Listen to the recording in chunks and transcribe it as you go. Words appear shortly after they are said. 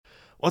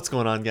What's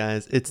going on,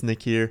 guys? It's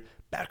Nick here,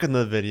 back in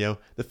the video.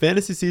 The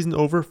fantasy season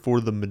over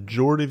for the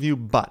majority of you,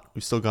 but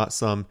we still got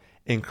some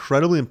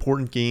incredibly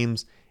important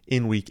games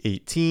in week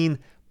 18,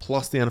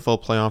 plus the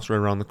NFL playoffs right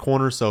around the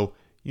corner, so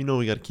you know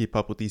we got to keep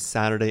up with these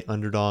Saturday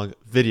underdog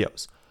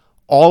videos.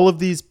 All of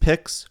these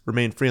picks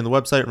remain free on the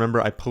website.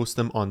 Remember, I post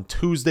them on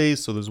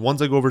Tuesdays, so there's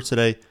ones I go over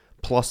today,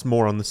 plus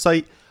more on the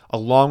site,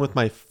 along with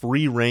my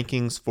free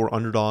rankings for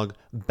underdog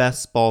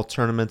best ball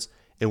tournaments.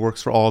 It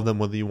works for all of them,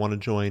 whether you want to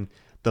join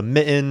the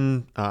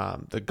Mitten,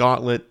 the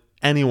Gauntlet,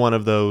 any one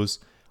of those,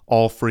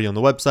 all free on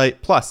the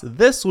website. Plus,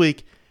 this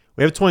week,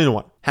 we have 20 to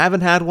 1. Haven't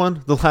had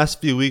one the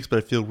last few weeks, but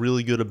I feel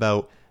really good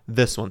about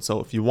this one. So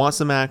if you want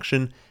some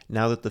action,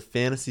 now that the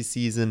fantasy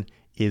season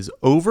is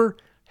over,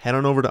 head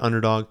on over to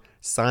Underdog,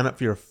 sign up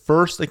for your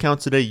first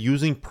account today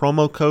using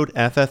promo code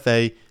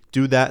FFA.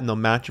 Do that, and they'll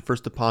match your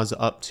first deposit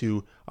up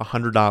to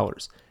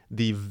 $100.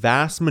 The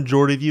vast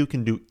majority of you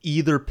can do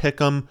either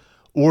Pick'em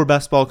or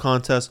Best Ball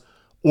Contest,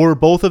 or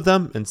both of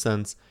them, and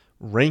since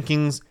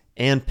rankings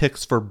and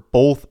picks for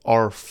both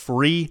are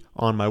free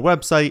on my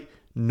website,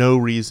 no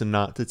reason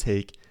not to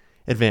take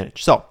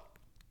advantage. So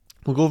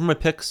we'll go over my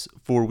picks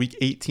for week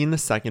 18 in a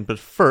second, but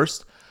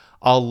first,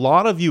 a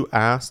lot of you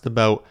asked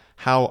about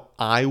how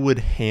I would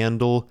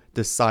handle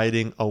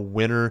deciding a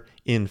winner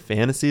in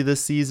fantasy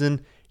this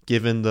season,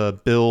 given the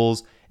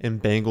Bills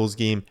and Bengals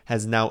game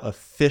has now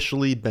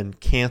officially been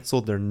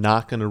canceled. They're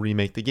not going to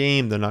remake the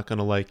game. They're not going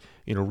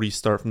to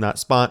restart from that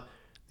spot.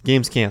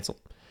 Game's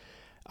canceled.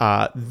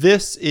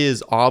 This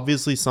is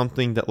obviously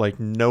something that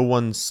no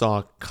one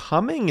saw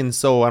coming, and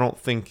so I don't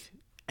think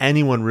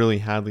anyone really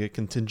had a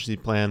contingency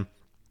plan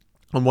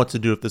on what to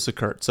do if this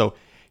occurred. So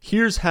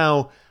here's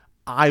how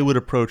I would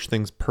approach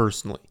things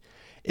personally.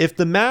 If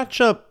the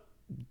matchup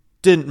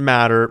didn't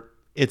matter,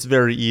 it's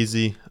very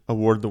easy.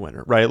 Award the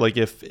winner, right?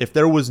 If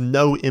there was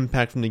no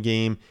impact from the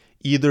game,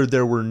 either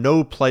there were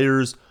no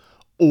players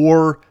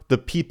or the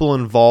people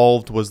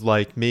involved was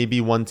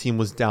maybe one team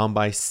was down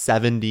by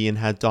 70 and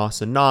had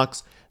Dawson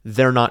Knox,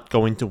 they're not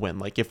going to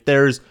win. If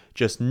there's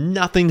just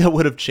nothing that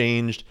would have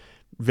changed,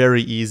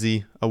 very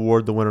easy,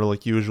 award the winner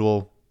like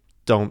usual,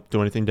 don't do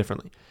anything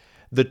differently.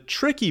 The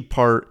tricky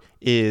part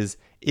is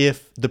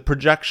if the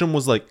projection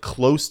was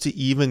close to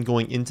even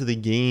going into the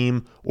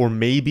game, or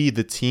maybe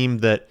the team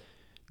that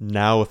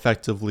now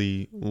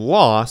effectively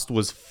lost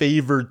was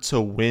favored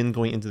to win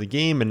going into the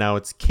game and now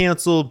it's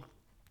canceled.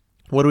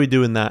 What do we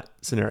do in that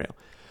scenario?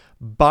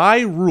 By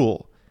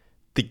rule,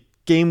 the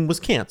game was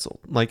canceled,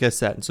 like I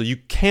said. So you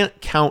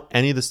can't count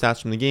any of the stats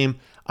from the game.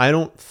 I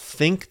don't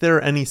think there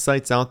are any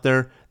sites out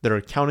there that are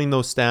counting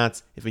those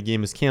stats. If a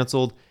game is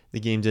canceled, the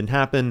game didn't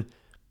happen,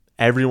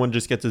 everyone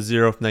just gets a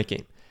 0 from that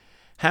game.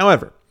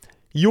 However,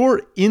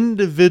 your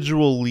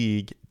individual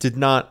league did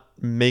not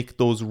make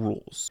those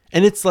rules.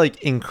 And it's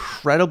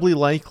incredibly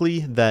likely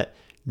that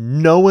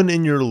no one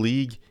in your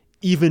league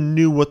even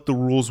knew what the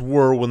rules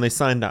were when they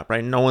signed up,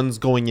 right? No one's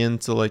going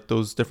into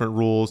those different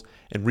rules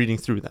and reading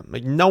through them.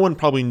 No one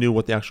probably knew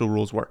what the actual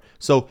rules were.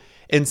 So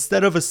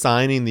instead of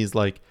assigning these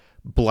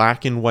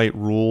black and white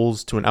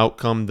rules to an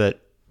outcome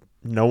that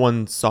no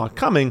one saw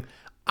coming,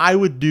 I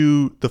would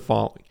do the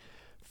following.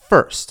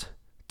 First,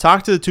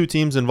 talk to the two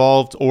teams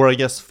involved, or I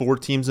guess 4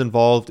 teams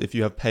involved if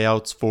you have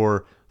payouts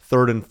for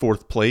 3rd and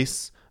 4th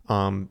place.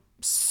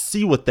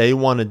 See what they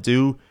want to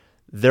do.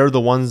 They're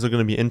the ones that are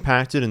going to be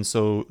impacted, and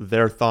so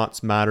their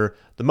thoughts matter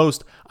the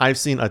most. I've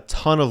seen a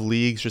ton of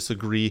leagues just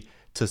agree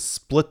to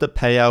split the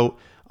payout.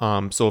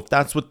 So if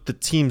that's what the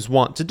teams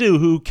want to do,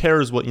 who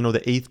cares what the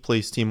 8th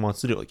place team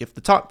wants to do? If the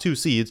top 2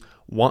 seeds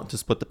want to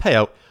split the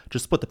payout,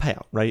 just split the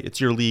payout, right?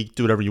 It's your league,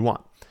 do whatever you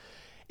want.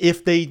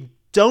 If they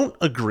don't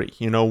agree,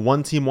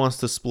 one team wants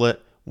to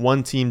split,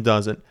 one team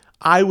doesn't,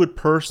 I would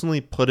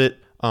personally put it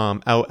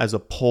out as a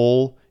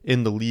poll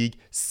in the league,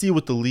 see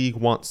what the league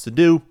wants to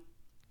do.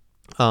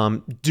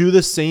 Do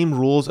the same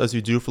rules as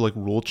you do for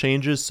rule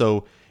changes.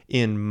 So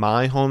in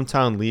my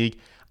hometown league,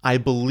 I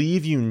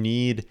believe you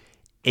need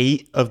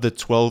 8 of the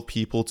 12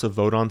 people to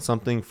vote on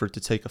something for it to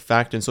take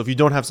effect. And so if you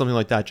don't have something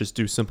like that, just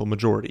do simple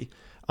majority.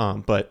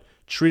 But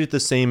treat it the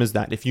same as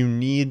that. If you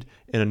need,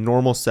 in a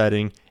normal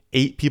setting,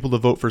 8 people to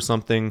vote for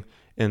something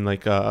in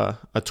a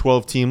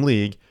 12-team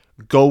league,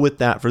 go with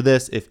that for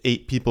this. If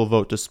 8 people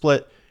vote to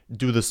split,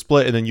 do the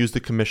split and then use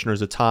the commissioner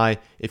as a tie.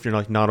 If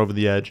you're not over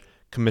the edge,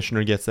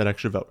 commissioner gets that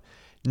extra vote.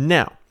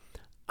 Now,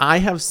 I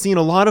have seen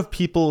a lot of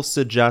people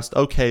suggest,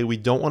 okay, we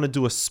don't want to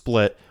do a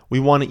split. We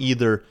want to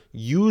either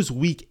use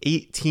week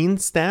 18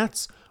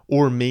 stats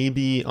or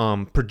maybe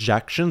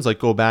projections,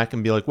 go back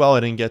and be well,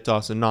 I didn't get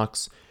Dawson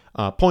Knox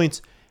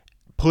points,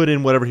 put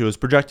in whatever he was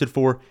projected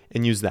for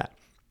and use that.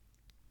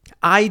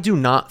 I do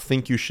not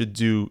think you should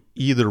do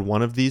either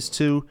one of these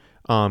two.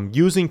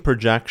 Using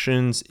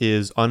projections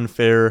is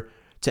unfair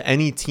to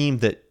any team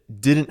that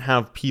didn't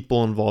have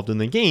people involved in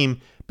the game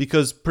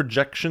because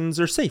projections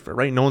are safer,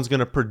 right? No one's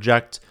going to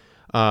project.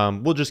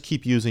 We'll just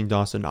keep using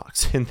Dawson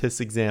Knox in this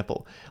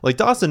example.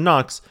 Dawson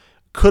Knox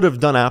could have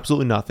done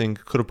absolutely nothing,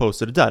 could have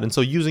posted a dud. And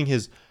so using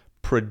his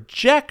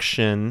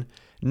projection,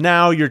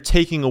 now you're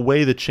taking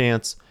away the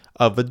chance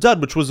of a dud,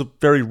 which was a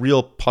very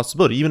real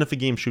possibility. Even if a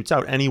game shoots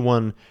out,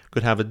 anyone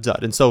could have a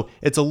dud. And so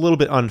it's a little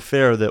bit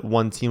unfair that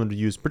one team would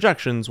use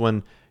projections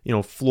when,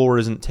 floor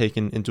isn't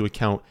taken into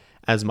account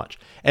as much.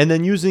 And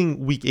then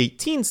using week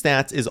 18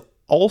 stats is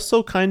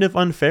also kind of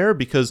unfair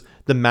because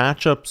the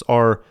matchups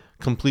are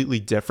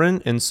completely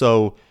different. And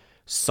so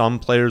some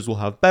players will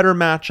have better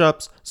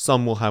matchups,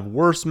 some will have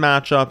worse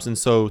matchups. And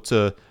so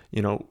to,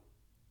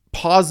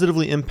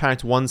 positively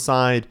impact one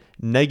side,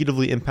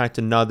 negatively impact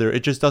another,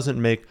 it just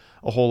doesn't make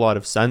a whole lot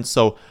of sense.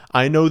 So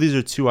I know these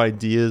are two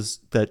ideas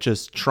that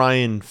just try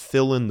and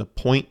fill in the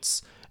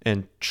points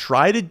and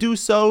try to do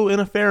so in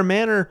a fair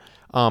manner.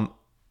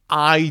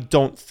 I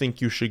don't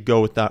think you should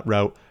go with that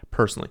route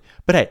personally.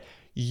 But hey,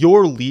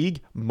 your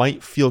league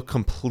might feel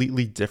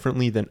completely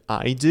differently than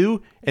I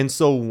do. And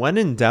so when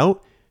in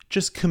doubt,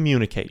 just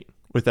communicate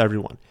with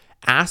everyone.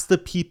 Ask the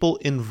people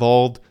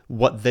involved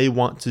what they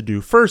want to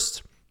do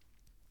first.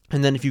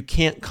 And then if you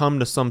can't come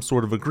to some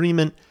sort of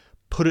agreement,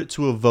 put it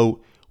to a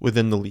vote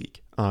within the league.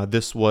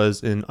 This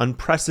was an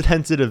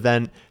unprecedented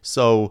event,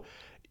 so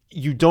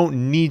you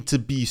don't need to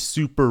be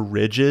super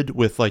rigid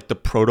with like the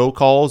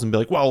protocols and be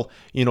like, well,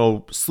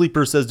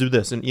 Sleeper says do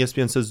this and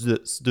ESPN says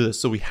do this,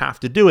 so we have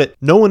to do it.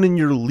 No one in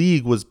your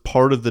league was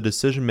part of the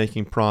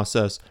decision-making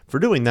process for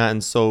doing that,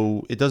 and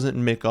so it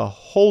doesn't make a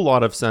whole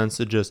lot of sense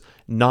to just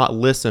not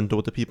listen to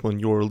what the people in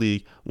your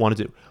league want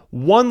to do.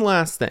 One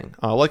last thing,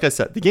 like I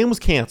said, the game was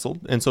canceled,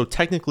 and so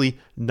technically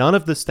none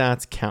of the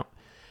stats count.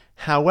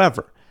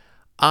 However,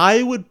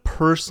 I would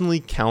personally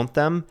count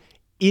them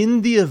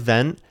in the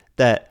event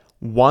that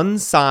one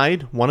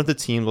side, one of the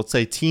teams, let's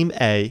say Team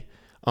A,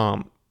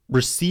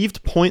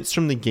 received points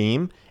from the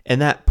game,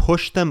 and that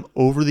pushed them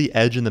over the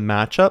edge in the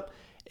matchup,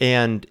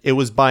 and it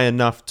was by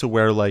enough to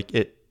where like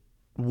it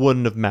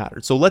wouldn't have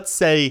mattered. So let's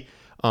say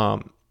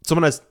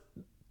someone has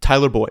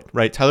Tyler Boyd,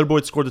 right? Tyler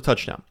Boyd scored the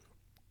touchdown.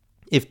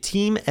 If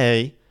Team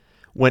A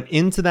went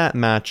into that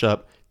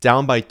matchup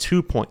down by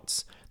 2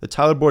 points, the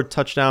Tyler Boyd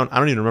touchdown, I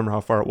don't even remember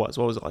how far it was.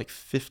 What was it, like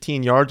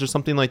 15 yards or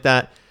something like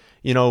that?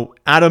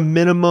 At a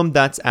minimum,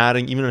 that's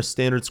adding, even in a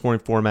standard scoring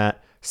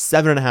format,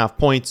 7.5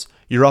 points.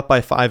 You're up by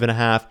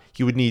 5.5.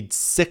 You would need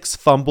 6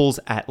 fumbles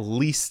at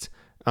least.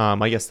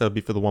 I guess that would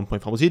be for the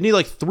 1-point fumbles. You'd need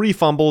like 3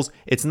 fumbles.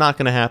 It's not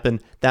going to happen.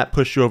 That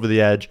pushed you over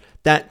the edge.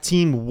 That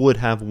team would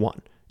have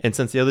won. And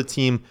since the other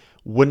team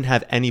wouldn't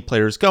have any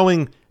players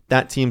going,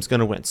 that team's going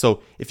to win.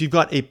 So if you've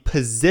got a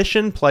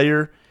position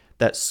player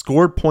that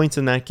scored points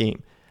in that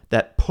game,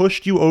 that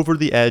pushed you over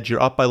the edge,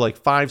 you're up by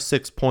like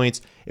 5-6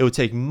 points, it would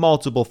take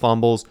multiple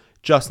fumbles,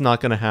 just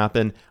not going to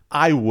happen.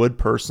 I would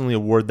personally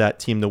award that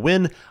team the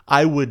win.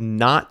 I would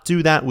not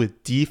do that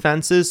with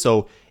defenses.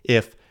 So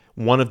if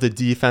one of the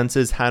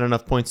defenses had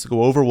enough points to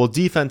go over, well,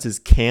 defenses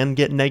can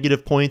get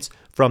negative points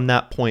from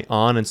that point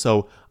on, and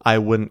so I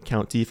wouldn't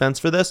count defense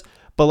for this.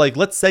 But like,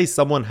 let's say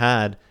someone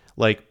had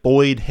like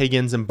Boyd,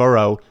 Higgins, and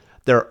Burrow,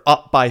 they're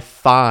up by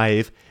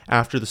 5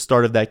 after the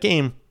start of that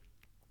game.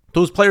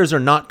 Those players are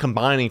not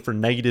combining for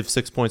negative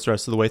 6 points the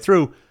rest of the way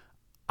through.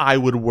 I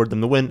would award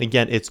them the win.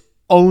 Again, it's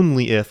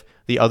only if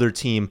the other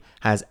team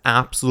has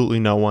absolutely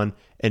no one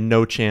and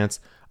no chance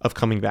of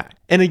coming back.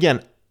 And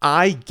again,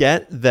 I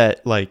get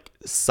that like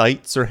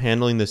sites are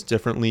handling this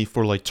differently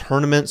for like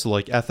tournaments, so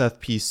like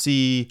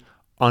FFPC,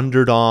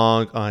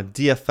 Underdog,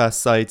 DFS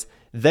sites.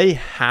 They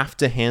have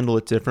to handle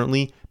it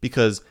differently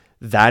because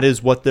that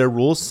is what their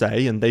rules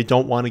say, and they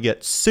don't want to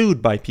get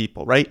sued by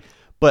people, right?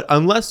 But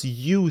unless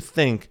you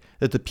think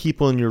that the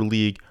people in your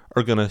league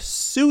are going to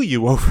sue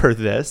you over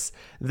this,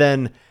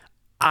 then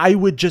I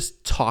would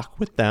just talk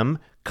with them,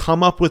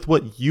 come up with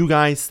what you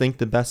guys think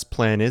the best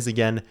plan is.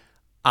 Again,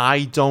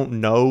 I don't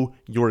know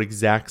your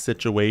exact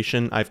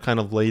situation. I've kind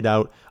of laid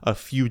out a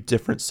few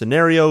different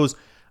scenarios.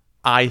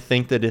 I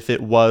think that if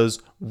it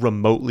was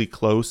remotely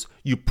close,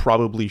 you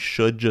probably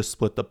should just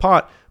split the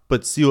pot,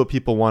 but see what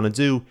people want to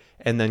do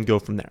and then go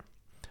from there.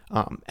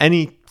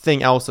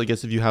 Anything else, I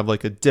guess if you have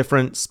like a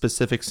different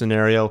specific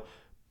scenario,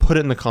 put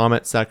it in the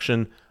comment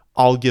section.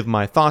 I'll give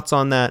my thoughts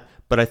on that,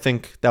 but I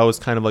think that was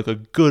kind of like a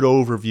good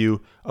overview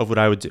of what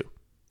I would do.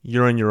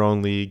 You're in your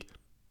own league.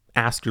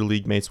 Ask your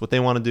league mates what they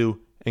want to do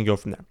and go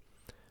from there.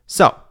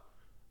 So,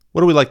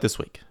 what do we like this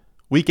week?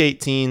 Week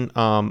 18,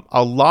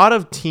 a lot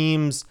of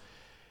teams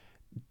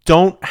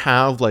don't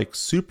have like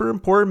super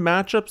important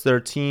matchups. There are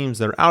teams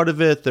that are out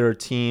of it. There are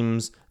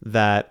teams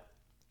that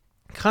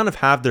kind of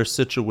have their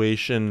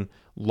situation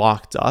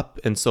locked up,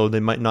 and so they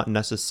might not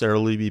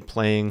necessarily be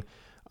playing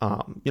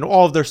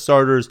all of their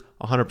starters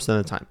 100% of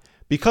the time.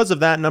 Because of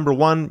that, number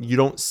one, you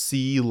don't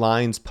see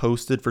lines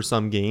posted for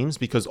some games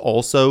because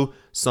also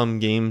some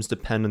games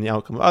depend on the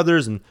outcome of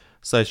others and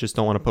sites just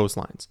don't want to post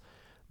lines.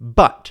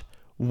 But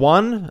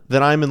one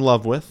that I'm in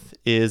love with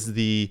is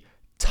the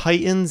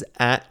Titans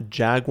at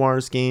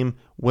Jaguars game.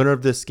 Winner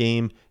of this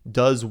game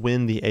does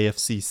win the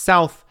AFC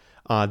South.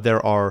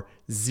 There are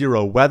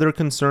 0 weather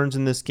concerns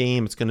in this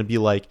game. It's going to be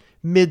like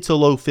mid to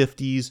low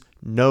 50s,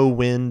 no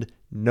wind,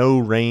 no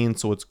rain.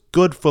 So it's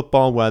good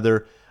football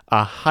weather,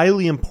 a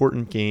highly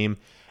important game.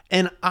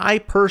 And I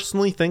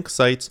personally think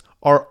sites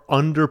are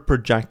under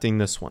projecting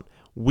this one.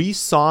 We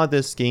saw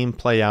this game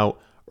play out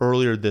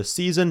earlier this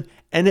season,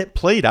 and it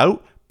played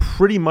out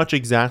pretty much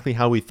exactly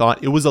how we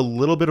thought. It was a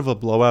little bit of a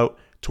blowout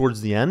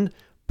towards the end,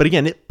 but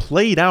again, it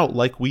played out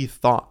like we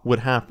thought would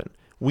happen.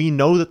 We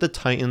know that the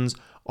Titans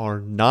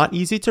are not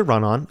easy to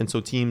run on, and so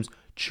teams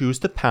choose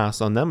to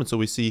pass on them. And so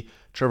we see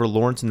Trevor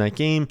Lawrence in that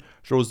game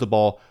throws the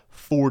ball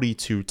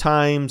 42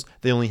 times.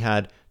 They only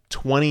had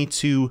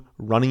 22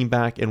 running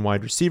back and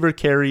wide receiver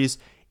carries,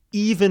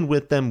 even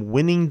with them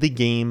winning the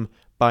game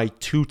by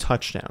 2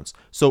 touchdowns.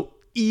 So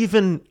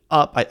even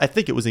up, I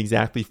think it was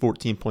exactly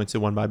 14 points they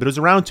won by, but it was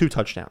around 2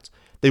 touchdowns.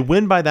 They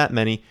win by that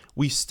many.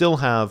 We still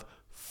have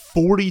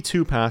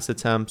 42 pass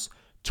attempts,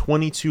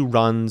 22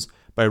 runs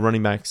by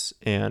running backs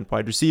and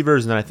wide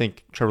receivers. And then I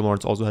think Trevor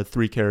Lawrence also had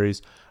 3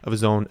 carries of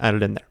his own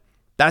added in there.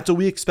 That's what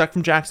we expect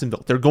from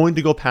Jacksonville. They're going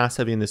to go pass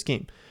heavy in this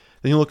game.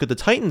 Then you look at the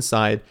Titans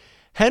side.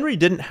 Henry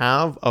didn't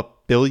have a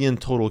billion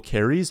total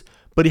carries,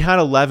 but he had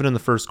 11 in the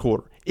first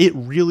quarter. It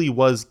really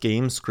was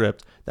game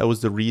script that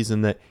was the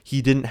reason that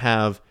he didn't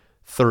have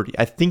 30.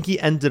 I think he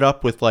ended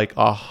up with like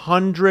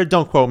 100.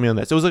 Don't quote me on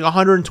this. It was like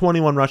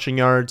 121 rushing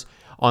yards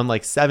on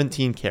like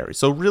 17 carries.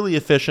 So really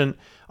efficient,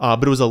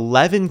 but it was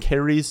 11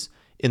 carries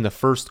in the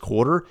first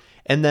quarter,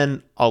 and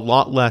then a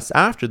lot less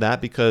after that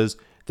because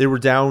they were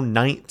down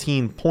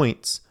 19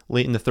 points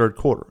late in the third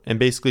quarter. And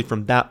basically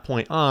from that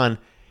point on,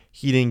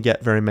 he didn't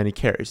get very many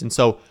carries. And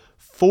so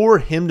for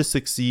him to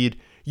succeed,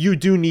 you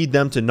do need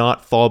them to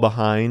not fall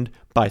behind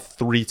by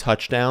 3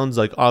 touchdowns.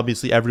 Like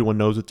obviously everyone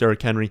knows with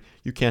Derrick Henry,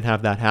 you can't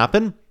have that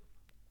happen.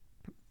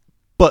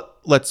 But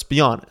let's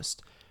be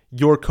honest,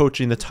 you're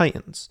coaching the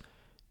Titans.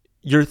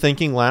 You're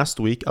thinking last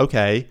week,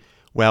 okay,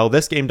 well,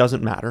 this game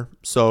doesn't matter,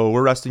 so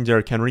we're resting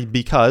Derrick Henry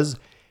because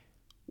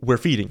we're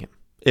feeding him.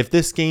 If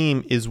this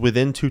game is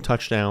within 2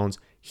 touchdowns,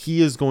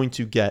 he is going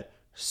to get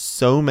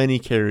so many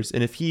carries.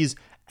 And if he's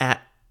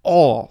at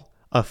all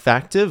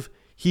effective,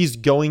 he's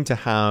going to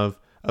have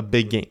a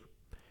big game.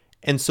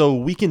 And so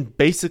we can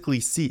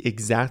basically see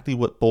exactly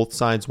what both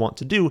sides want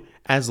to do.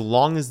 As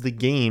long as the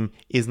game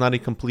is not a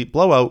complete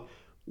blowout,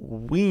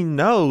 we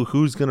know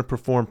who's going to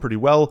perform pretty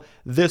well.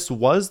 This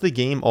was the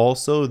game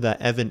also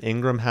that Evan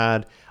Ingram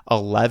had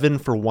 11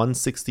 for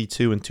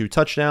 162 and 2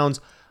 touchdowns.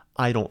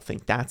 I don't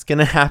think that's going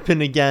to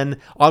happen again.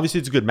 Obviously,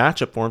 it's a good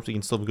matchup for him, so he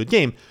can still have a good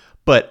game.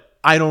 But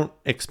I don't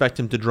expect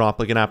him to drop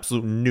like an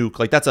absolute nuke.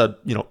 Like that's a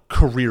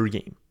career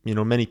game.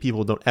 Many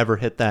people don't ever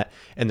hit that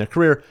in their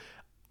career.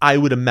 I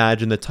would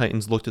imagine the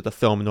Titans looked at the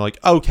film and they're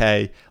like,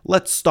 okay,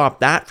 let's stop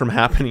that from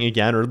happening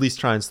again, or at least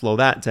try and slow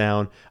that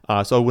down.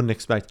 So I wouldn't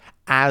expect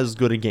as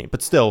good a game.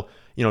 But still,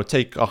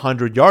 take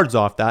 100 yards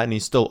off that and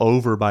he's still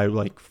over by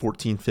like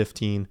 14,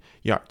 15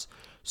 yards.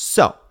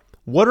 So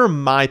what are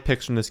my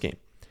picks from this game?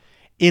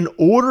 In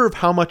order of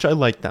how much I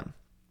like them,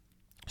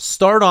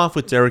 start off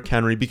with Derrick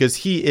Henry because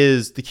he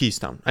is the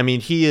keystone. I mean,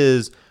 he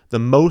is the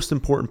most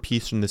important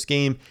piece from this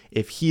game.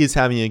 If he is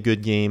having a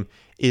good game,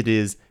 it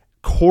is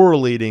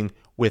correlating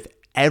with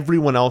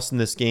everyone else in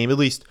this game, at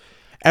least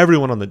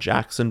everyone on the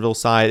Jacksonville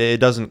side. It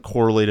doesn't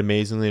correlate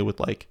amazingly with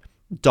like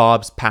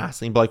Dobbs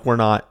passing, but like we're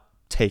not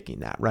taking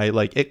that, right?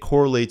 Like it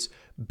correlates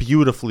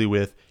beautifully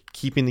with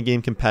keeping the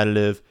game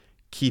competitive,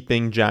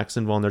 keeping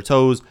Jacksonville on their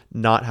toes,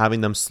 not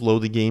having them slow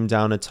the game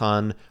down a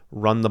ton,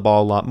 run the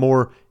ball a lot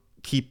more,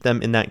 keep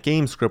them in that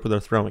game script where they're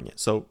throwing it.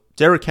 So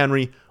Derrick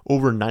Henry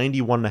over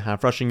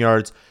 91.5 rushing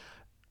yards.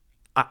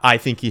 I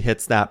think he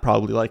hits that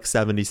probably like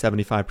 70,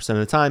 75% of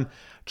the time.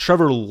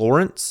 Trevor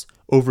Lawrence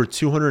over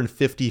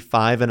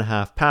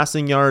 255.5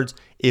 passing yards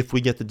if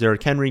we get the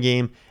Derrick Henry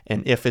game,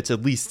 and if it's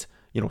at least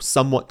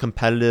somewhat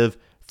competitive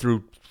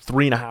through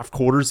 3.5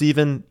 quarters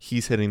even,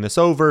 he's hitting this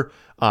over.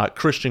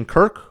 Christian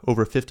Kirk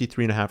over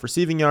 53.5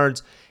 receiving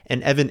yards,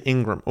 and Evan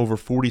Ingram over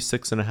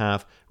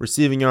 46.5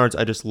 receiving yards.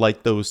 I just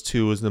like those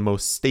two as the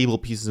most stable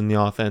pieces in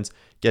the offense,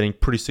 getting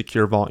pretty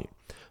secure volume.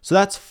 So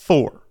that's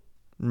 4.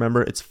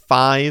 Remember, it's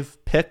 5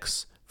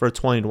 picks for a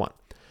 20-1.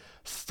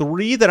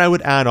 3 that I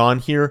would add on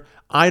here,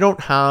 I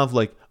don't have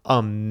like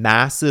a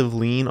massive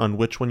lean on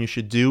which one you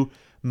should do.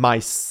 My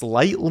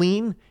slight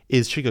lean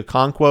is Chig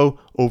Okonkwo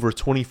over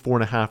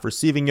 24.5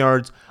 receiving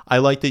yards. I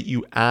like that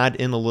you add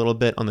in a little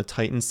bit on the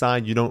Titans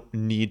side. You don't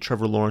need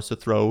Trevor Lawrence to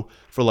throw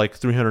for like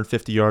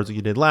 350 yards like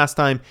you did last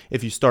time.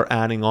 If you start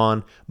adding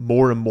on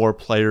more and more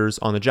players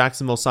on the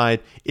Jacksonville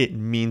side, it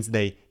means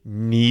they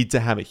need to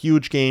have a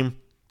huge game.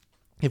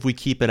 If we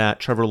keep it at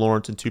Trevor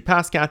Lawrence and 2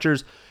 pass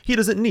catchers, he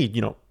doesn't need,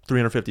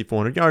 350,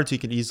 400 yards. He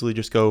could easily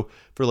just go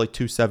for like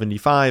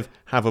 275,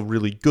 have a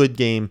really good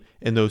game,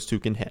 and those 2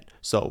 can hit.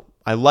 So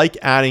I like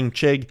adding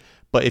Chig,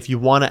 but if you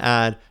want to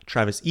add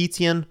Travis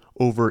Etienne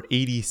over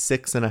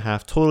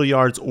 86.5 total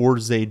yards or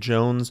Zay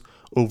Jones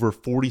over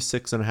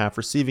 46.5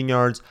 receiving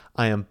yards,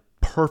 I am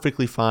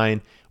perfectly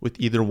fine with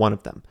either one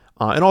of them.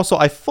 And also,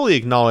 I fully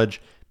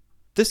acknowledge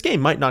this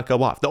game might not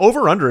go off. The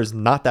over-under is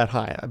not that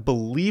high. I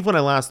believe when I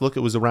last looked,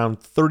 it was around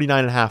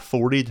 39.5,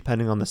 40,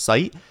 depending on the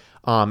site.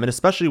 And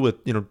especially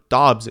with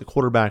Dobbs at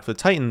quarterback for the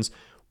Titans,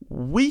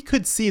 we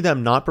could see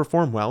them not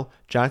perform well.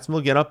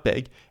 Jacksonville get up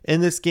big,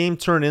 and this game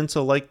turn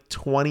into like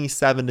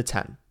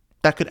 27-10.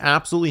 That could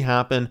absolutely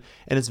happen,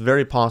 and it's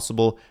very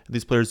possible if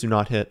these players do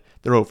not hit,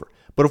 they're over.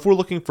 But if we're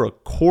looking for a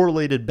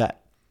correlated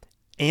bet,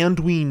 and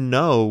we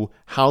know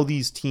how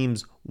these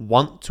teams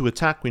want to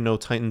attack, we know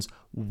Titans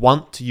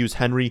want to use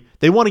Henry.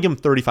 They want to give him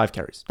 35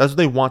 carries. That's what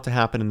they want to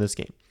happen in this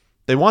game.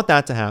 They want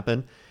that to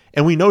happen,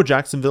 and we know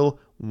Jacksonville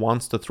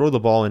wants to throw the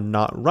ball and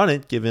not run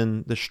it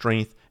given the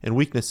strength and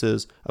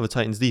weaknesses of the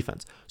Titans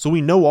defense. So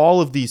we know all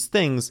of these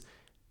things.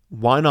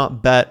 Why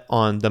not bet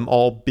on them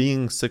all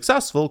being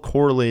successful,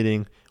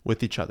 correlating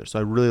with each other? So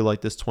I really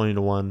like this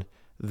 20-1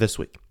 this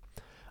week.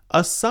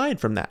 Aside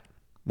from that,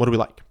 what do we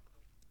like?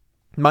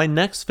 My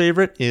next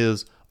favorite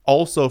is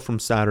also from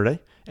Saturday,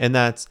 and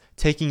that's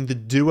taking the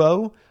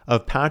duo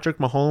of Patrick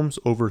Mahomes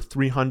over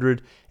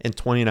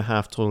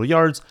 320.5 total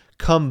yards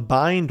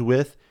combined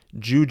with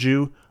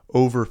Juju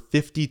over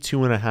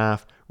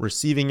 52.5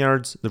 receiving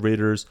yards. The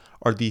Raiders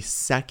are the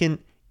second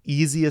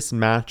easiest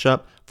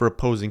matchup for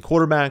opposing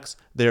quarterbacks.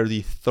 They are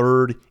the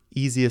third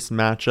easiest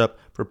matchup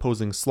for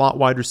opposing slot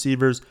wide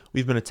receivers.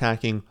 We've been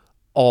attacking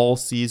all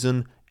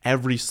season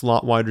every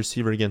slot wide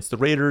receiver against the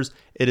Raiders.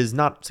 It is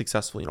not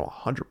successful,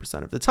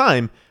 100% of the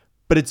time,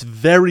 but it's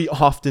very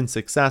often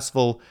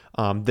successful.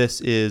 This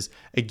is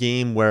a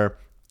game where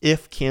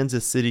if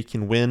Kansas City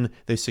can win,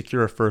 they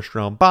secure a first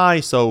round bye.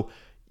 So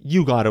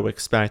you got to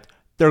expect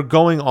they're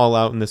going all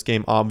out in this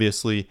game,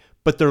 obviously,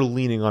 but they're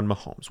leaning on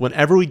Mahomes.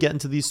 Whenever we get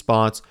into these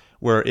spots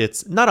where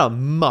it's not a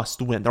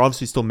must win, they're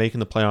obviously still making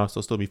the playoffs,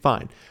 they'll still be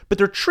fine, but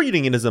they're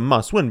treating it as a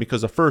must win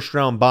because a first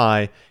round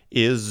bye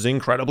is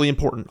incredibly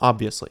important,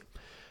 obviously.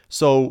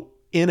 So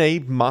in a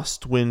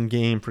must win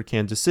game for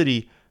Kansas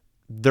City,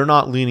 they're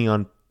not leaning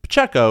on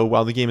Pacheco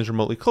while the game is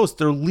remotely close.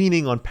 They're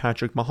leaning on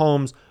Patrick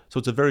Mahomes. So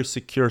it's a very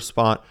secure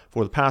spot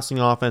for the passing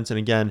offense. And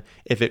again,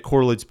 if it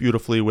correlates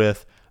beautifully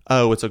with,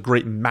 it's a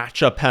great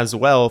matchup as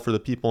well for the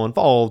people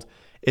involved,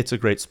 it's a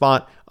great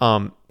spot.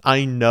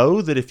 I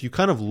know that if you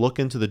kind of look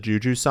into the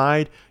Juju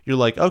side, you're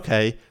like,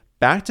 okay,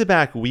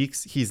 back-to-back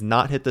weeks, he's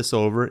not hit this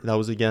over. That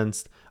was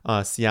against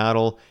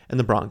Seattle and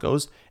the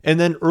Broncos. And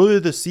then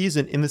earlier this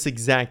season, in this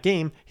exact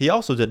game, he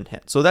also didn't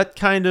hit. So that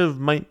kind of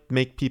might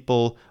make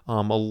people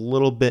a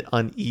little bit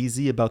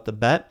uneasy about the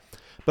bet.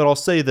 But I'll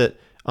say that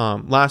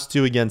last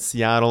two against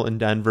Seattle and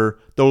Denver,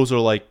 those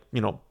are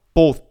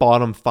both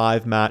bottom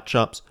 5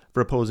 matchups for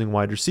opposing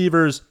wide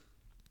receivers.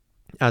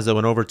 As I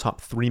went over,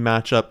 top 3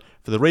 matchup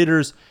for the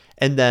Raiders.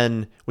 And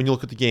then when you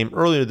look at the game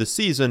earlier this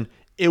season,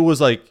 it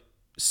was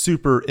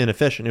super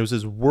inefficient. It was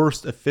his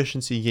worst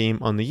efficiency game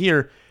on the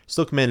year.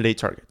 Still commanded 8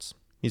 targets.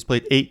 He's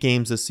played 8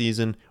 games this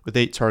season with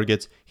 8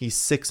 targets. He's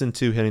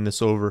 6-2 hitting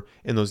this over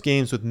in those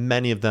games, with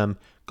many of them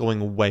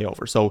going way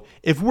over. So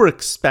if we're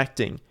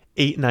expecting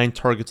 8-9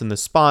 targets in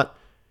this spot,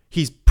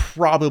 he's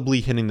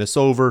probably hitting this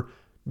over.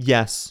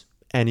 Yes,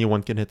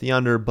 anyone can hit the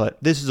under, but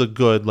this is a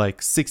good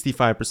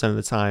 65% of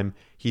the time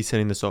he's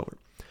hitting this over.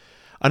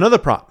 Another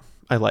prop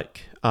I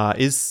like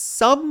is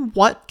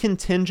somewhat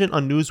contingent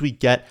on news we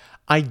get.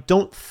 I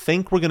don't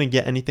think we're going to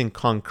get anything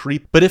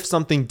concrete, but if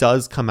something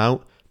does come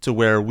out to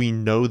where we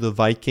know the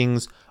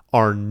Vikings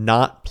are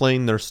not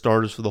playing their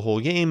starters for the whole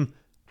game,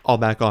 I'll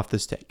back off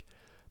this take.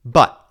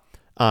 But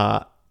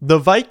the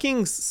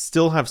Vikings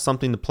still have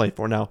something to play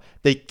for. Now,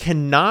 they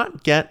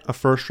cannot get a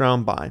first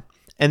round bye,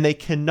 and they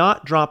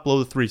cannot drop below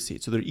the 3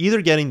 seed. So they're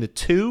either getting the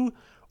 2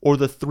 or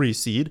the 3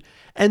 seed.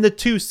 And the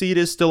 2 seed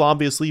is still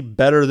obviously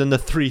better than the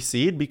 3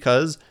 seed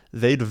because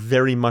they'd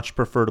very much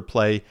prefer to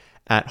play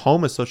at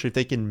home, especially if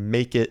they can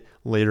make it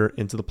later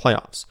into the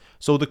playoffs.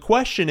 So the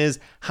question is,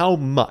 how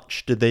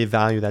much did they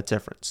value that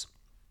difference?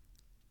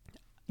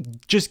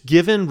 Just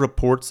given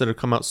reports that have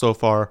come out so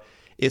far,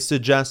 it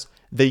suggests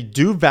they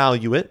do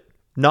value it,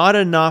 not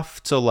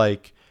enough to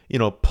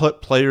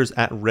put players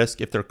at risk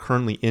if they're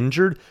currently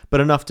injured, but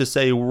enough to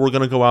say, we're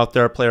going to go out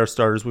there, play our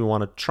starters, we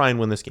want to try and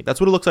win this game.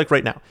 That's what it looks like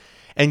right now.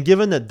 And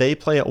given that they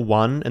play at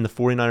 1 and the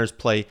 49ers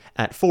play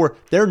at 4,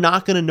 they're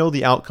not going to know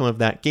the outcome of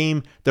that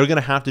game. They're going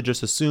to have to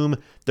just assume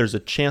there's a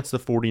chance the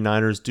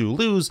 49ers do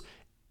lose,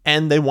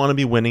 and they want to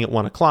be winning at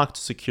 1 o'clock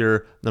to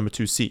secure number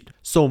 2 seed.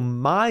 So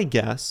my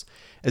guess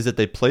is that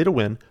they play to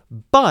win,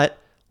 but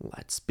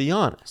let's be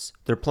honest.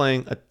 They're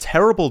playing a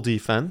terrible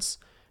defense,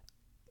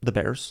 the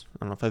Bears.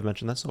 I don't know if I've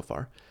mentioned that so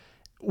far,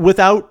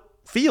 without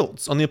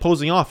Fields on the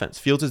opposing offense.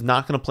 Fields is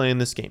not going to play in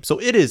this game. So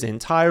it is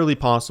entirely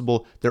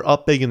possible they're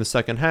up big in the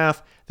second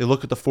half. They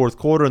look at the fourth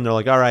quarter and they're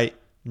like, all right,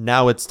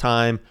 now it's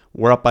time.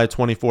 We're up by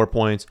 24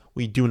 points.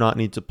 We do not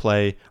need to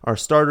play our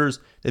starters.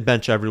 They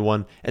bench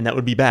everyone, and that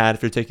would be bad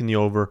if you're taking the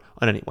over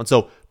on anyone.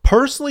 So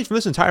personally, from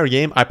this entire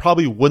game, I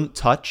probably wouldn't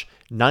touch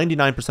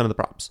 99% of the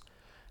props.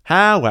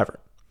 However,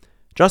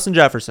 Justin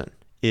Jefferson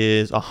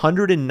is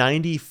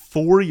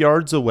 194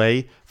 yards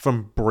away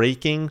from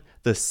breaking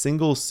the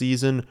single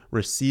season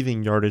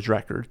receiving yardage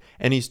record,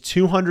 and he's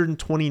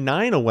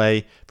 229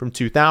 away from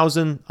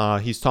 2,000.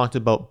 He's talked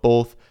about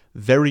both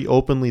very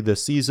openly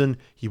this season.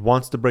 He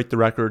wants to break the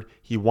record.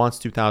 He wants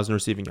 2,000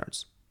 receiving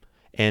yards.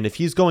 And if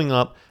he's going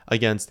up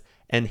against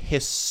an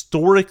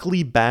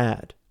historically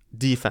bad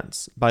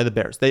defense by the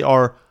Bears, they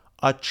are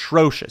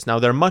atrocious. Now,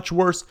 they're much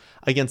worse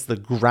against the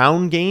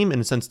ground game,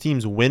 and since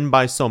teams win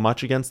by so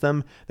much against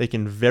them, they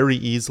can very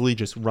easily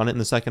just run it in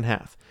the second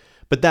half.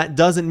 But that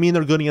doesn't mean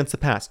they're good against the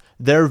pass.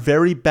 They're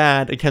very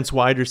bad against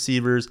wide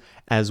receivers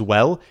as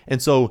well,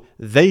 and so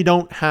they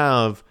don't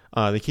have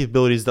the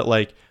capabilities that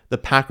like the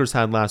Packers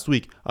had last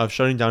week of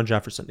shutting down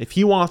Jefferson. If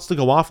he wants to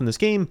go off in this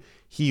game,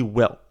 he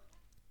will.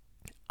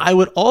 I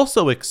would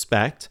also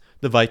expect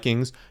the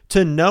Vikings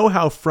to know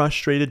how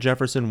frustrated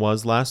Jefferson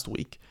was last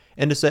week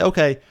and to say,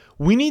 okay,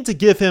 we need to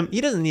give him,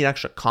 he doesn't need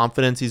extra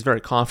confidence. He's a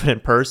very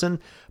confident person,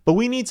 but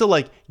we need to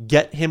like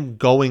get him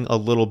going a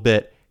little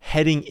bit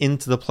heading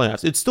into the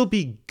playoffs. It'd still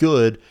be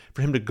good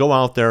for him to go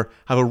out there,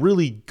 have a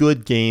really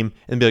good game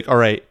and be like, all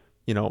right,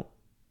 you know,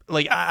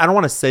 like, I don't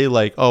want to say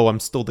like, oh, I'm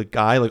still the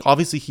guy. Like,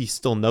 obviously he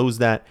still knows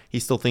that. He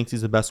still thinks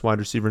he's the best wide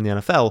receiver in the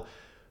NFL,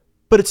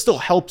 but it still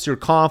helps your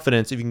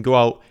confidence if you can go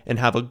out and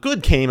have a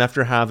good game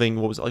after having,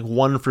 what was it, like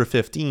 1 for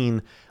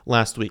 15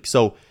 last week.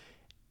 So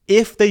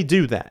if they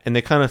do that and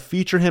they kind of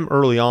feature him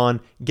early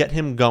on, get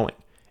him going,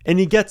 and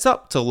he gets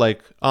up to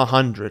like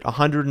 100,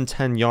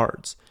 110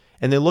 yards,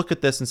 and they look at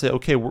this and say,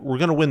 okay, we're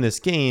going to win this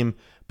game,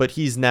 but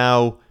he's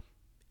now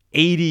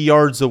 80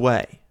 yards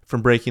away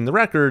from breaking the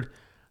record,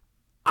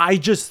 I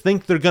just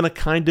think they're going to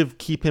kind of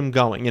keep him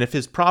going. And if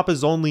his prop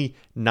is only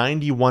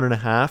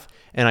 91.5,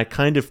 and I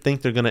kind of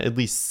think they're going to at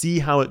least see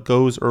how it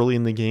goes early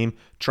in the game,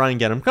 try and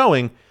get him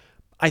going,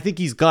 I think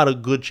he's got a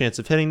good chance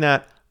of hitting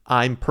that.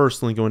 I'm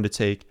personally going to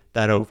take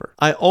that over.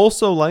 I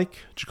also like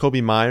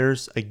Jakobi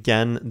Meyers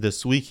again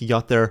this week. He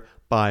got there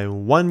by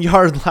 1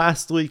 yard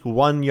last week,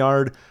 1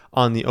 yard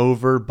on the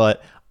over,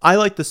 but I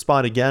like the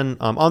spot again.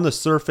 On the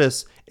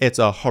surface, it's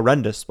a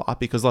horrendous spot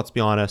because let's be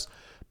honest,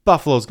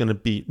 Buffalo's going to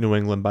beat New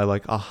England by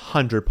like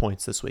 100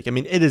 points this week. I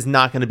mean, it is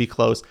not going to be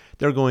close.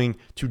 They're going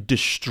to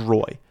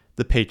destroy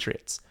the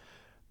Patriots.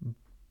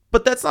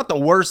 But that's not the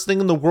worst thing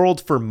in the world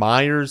for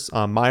Meyers.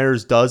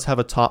 Meyers does have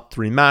a top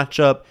 3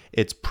 matchup.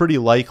 It's pretty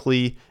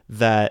likely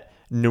that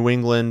New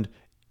England,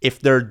 if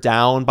they're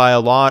down by a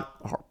lot,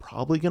 are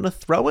probably going to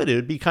throw it. It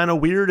would be kind of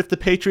weird if the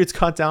Patriots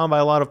got down by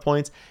a lot of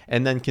points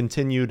and then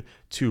continued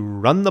to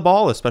run the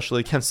ball,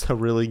 especially against a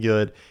really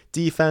good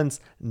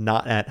defense,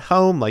 not at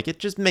home. Like, it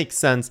just makes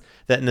sense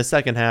that in the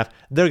second half,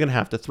 they're going to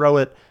have to throw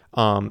it.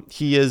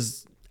 He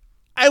is,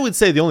 I would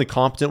say, the only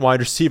competent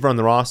wide receiver on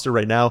the roster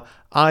right now.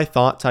 I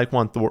thought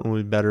Tyquan Thornton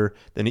would be better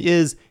than he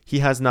is. He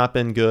has not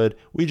been good.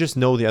 We just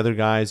know the other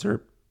guys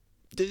are,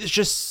 it's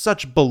just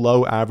such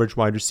below average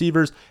wide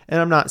receivers.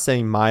 And I'm not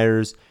saying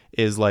Meyers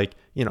is like,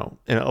 you know,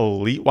 an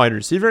elite wide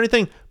receiver or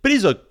anything, but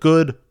he's a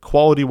good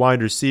quality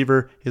wide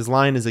receiver. His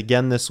line is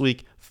again this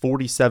week,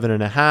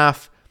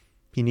 47.5.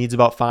 He needs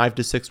about 5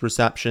 to 6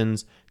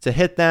 receptions to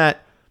hit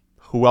that.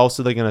 Who else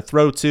are they going to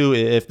throw to?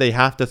 If they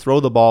have to throw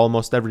the ball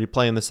almost every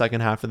play in the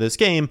second half of this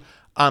game,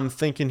 I'm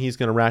thinking he's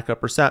going to rack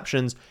up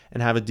receptions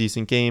and have a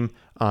decent game.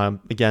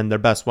 Again, their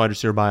best wide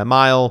receiver by a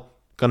mile,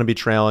 going to be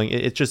trailing.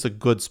 It's just a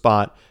good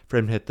spot for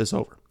him to hit this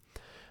over.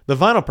 The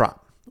final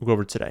prop we'll go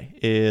over today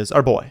is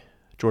our boy,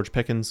 George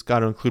Pickens. Got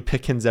to include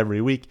Pickens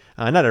every week.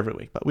 Not every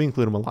week, but we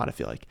include him a lot, I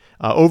feel like.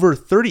 Over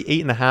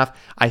 38.5.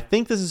 I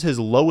think this is his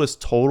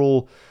lowest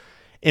total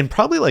in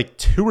probably like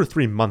 2 or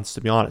 3 months,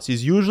 to be honest.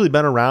 He's usually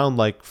been around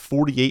like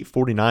 48,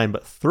 49,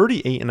 but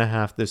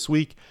 38.5 this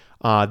week.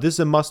 This is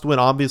a must win,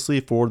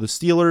 obviously, for the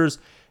Steelers.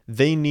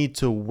 They need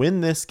to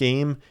win this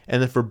game,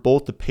 and then for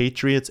both the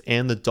Patriots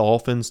and the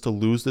Dolphins to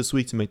lose this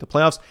week to make the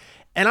playoffs.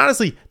 And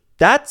honestly,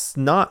 that's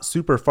not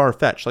super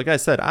far-fetched. Like I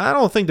said, I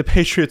don't think the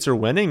Patriots are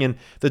winning, and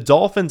the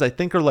Dolphins, I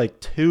think, are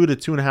like 2 to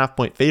 2.5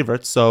 point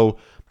favorites, so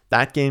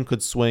that game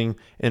could swing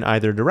in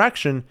either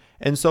direction.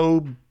 And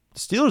so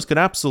Steelers could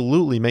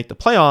absolutely make the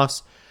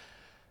playoffs.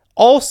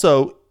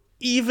 Also,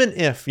 even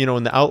if, you know,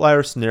 in the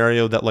outlier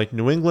scenario that like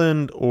New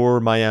England or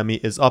Miami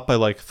is up by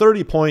like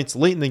 30 points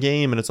late in the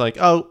game and it's like,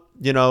 oh,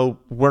 you know,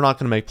 we're not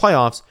going to make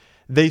playoffs,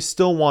 they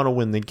still want to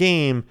win the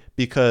game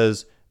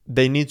because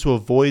they need to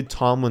avoid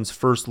Tomlin's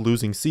first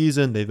losing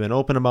season. They've been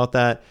open about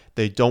that.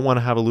 They don't want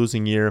to have a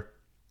losing year.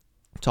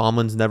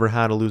 Tomlin's never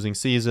had a losing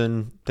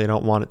season. They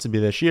don't want it to be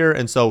this year.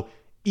 And so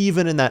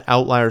even in that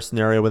outlier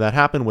scenario where that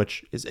happened,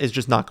 which is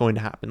just not going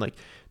to happen, like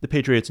the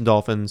Patriots and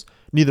Dolphins,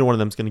 neither one of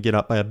them is going to get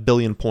up by 1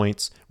 billion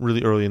points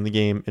really early in the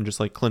game and just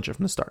like clinch it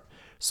from the start.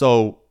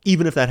 So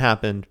even if that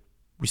happened,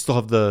 we still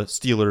have the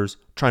Steelers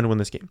trying to win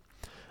this game.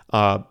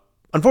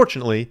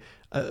 Unfortunately,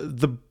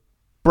 the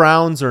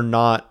Browns are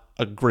not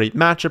a great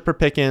matchup for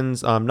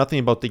Pickens. Nothing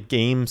about the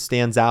game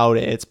stands out.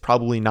 It's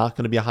probably not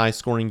going to be a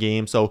high-scoring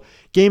game. So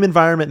game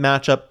environment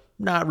matchup,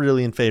 not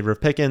really in favor of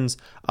Pickens.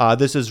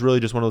 This is really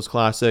just one of those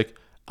classic,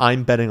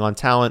 I'm betting on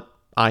talent.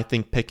 I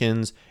think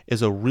Pickens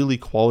is a really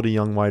quality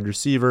young wide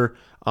receiver.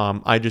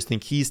 I just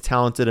think he's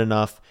talented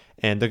enough,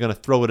 and they're going to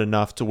throw it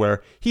enough to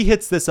where he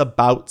hits this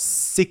about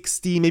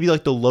 60, maybe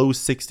like the low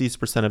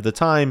 60% of the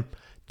time.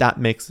 That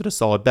makes it a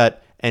solid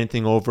bet.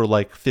 Anything over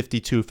like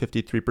 52,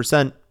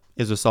 53%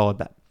 is a solid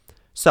bet.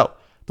 So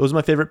those are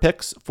my favorite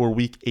picks for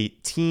week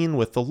 18,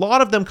 with a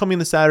lot of them coming in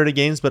the Saturday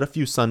games, but a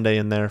few Sunday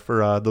in there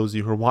for those of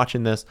you who are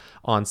watching this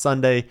on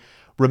Sunday.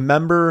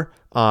 Remember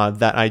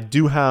that I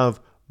do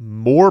have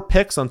more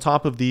picks on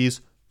top of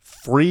these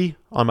free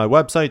on my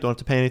website. Don't have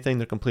to pay anything.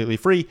 They're completely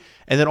free.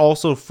 And then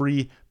also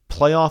free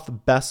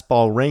playoff best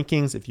ball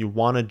rankings if you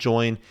want to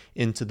join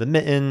into the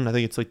Mitten. I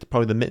think it's like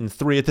probably the Mitten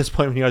 3 at this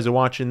point when you guys are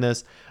watching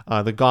this.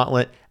 The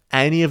Gauntlet,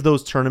 any of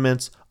those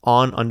tournaments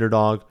on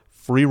Underdog,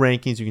 free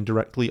rankings. You can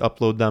directly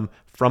upload them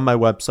from my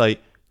website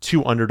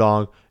to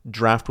Underdog,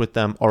 draft with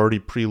them already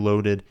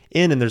preloaded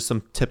in, and there's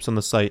some tips on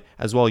the site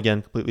as well,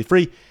 again, completely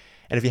free.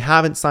 And if you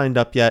haven't signed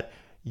up yet,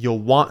 you'll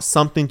want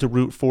something to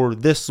root for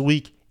this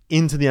week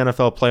into the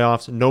NFL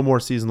playoffs. No more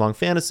season-long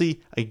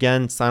fantasy.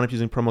 Again, sign up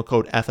using promo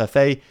code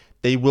FFA.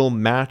 They will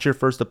match your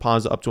first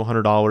deposit up to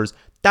 $100.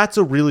 That's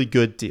a really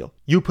good deal.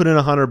 You put in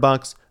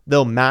 $100,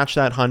 they'll match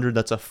that $100.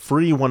 That's a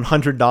free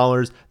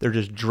 $100. They're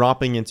just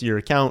dropping into your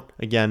account.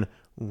 Again,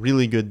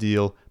 really good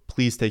deal.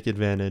 Please take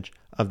advantage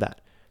of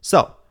that.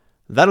 So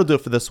that'll do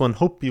it for this one.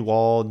 Hope you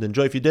all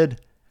enjoy. If you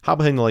did, how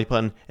about hitting the like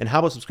button, and how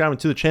about subscribing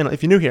to the channel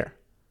if you're new here?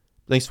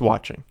 Thanks for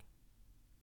watching.